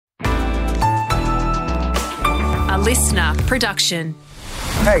listener production.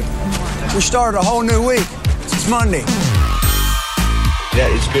 Hey, we started a whole new week. It's Monday. That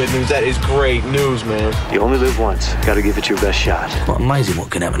is good news. That is great news, man. You only live once. Got to give it your best shot. Well, amazing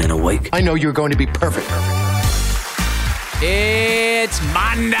what can happen in a week. I know you're going to be perfect. It's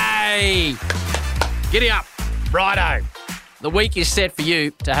Monday. Giddy up. Righto. The week is set for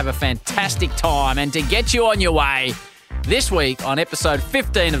you to have a fantastic time, and to get you on your way, this week on episode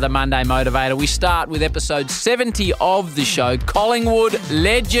 15 of the Monday Motivator, we start with episode 70 of the show. Collingwood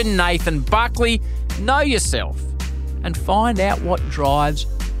legend Nathan Buckley. Know yourself and find out what drives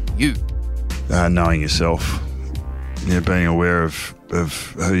you. Knowing yourself, being aware of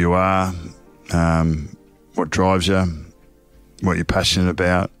who you are, what drives you, what you're passionate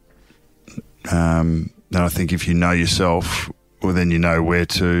about. And I think if you know yourself, well, then you know where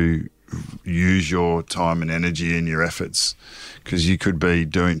to use your time and energy and your efforts, because you could be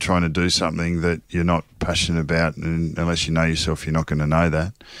trying to do something that you're not passionate about, and unless you know yourself, you're not going to know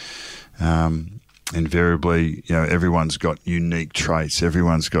that. Invariably, everyone's got unique traits.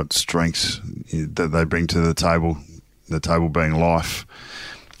 Everyone's got strengths that they bring to the table being life.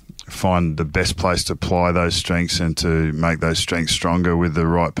 Find the best place to apply those strengths and to make those strengths stronger with the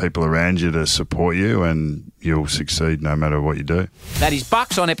right people around you to support you, and you'll succeed no matter what you do. That is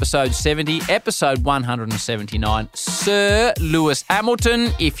Bucks on episode 70, episode 179. Sir Lewis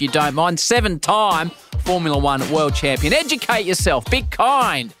Hamilton, if you don't mind, 7-time Formula One world champion. Educate yourself. Be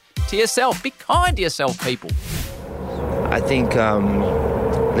kind to yourself. Be kind to yourself, people. I think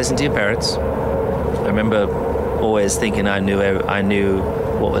listen to your parents. I remember always thinking I knew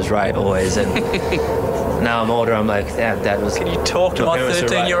what was right always, and now I'm older, I'm like, damn, Dad was... Can you talk to my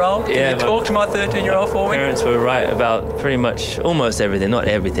 13-year-old? Right. Can you talk to my 13-year-old for me? Parents were right about pretty much almost everything, not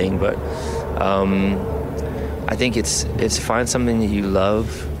everything, but I think it's find something that you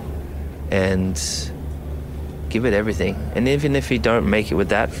love and give it everything. And even if you don't make it with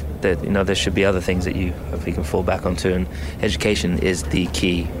that there should be other things that you can fall back onto, and education is the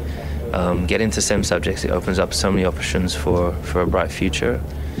key. Get into STEM subjects. It opens up so many options for a bright future.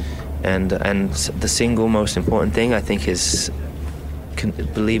 And the single most important thing, I think, is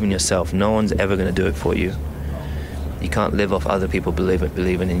believe in yourself. No one's ever going to do it for you. You can't live off other people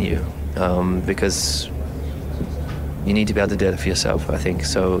believing in you, because you need to be able to do it for yourself, I think.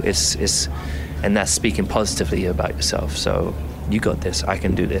 So and that's speaking positively about yourself. So you got this. I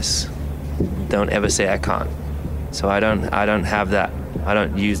can do this. Don't ever say I can't. So I don't have that. I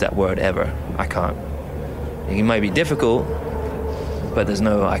don't use that word ever. I can't. It might be difficult, but there's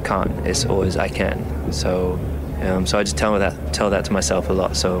no I can't. It's always I can. So I just tell that to myself a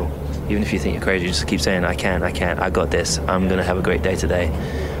lot. So even if you think you're crazy, just keep saying I can, I got this. I'm gonna have a great day today.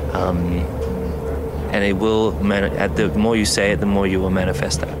 And it will. The more you say it, the more you will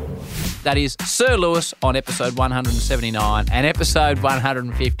manifest that. That is Sir Lewis on episode 179 and episode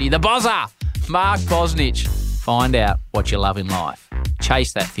 150. The Bozzer, Mark Bosnich. Find out what you love in life.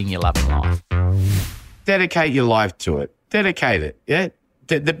 Chase that thing you love in life. Dedicate your life to it. Dedicate it. Yeah.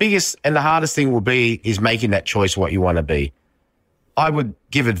 The biggest and the hardest thing will be is making that choice what you want to be. I would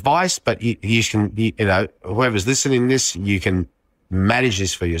give advice, but you can, whoever's listening to this, you can manage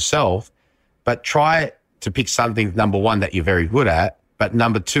this for yourself, but try to pick something, number one, that you're very good at, but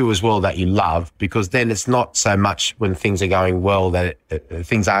number two as well, that you love, because then it's not so much when things are going well that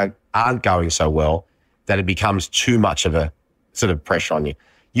things aren't going so well, that it becomes too much of a sort of pressure on you.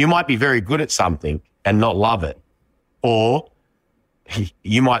 You might be very good at something and not love it, or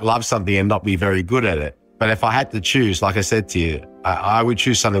you might love something and not be very good at it. But if I had to choose, like I said to you, I would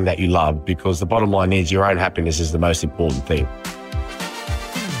choose something that you love, because the bottom line is your own happiness is the most important thing.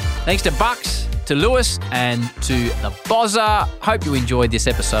 Thanks to Bucks, to Lewis, and to the Bozzer. Hope you enjoyed this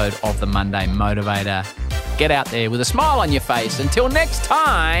episode of the Monday Motivator. Get out there with a smile on your face. Until next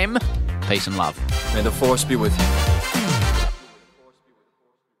time, peace and love. May the force be with you.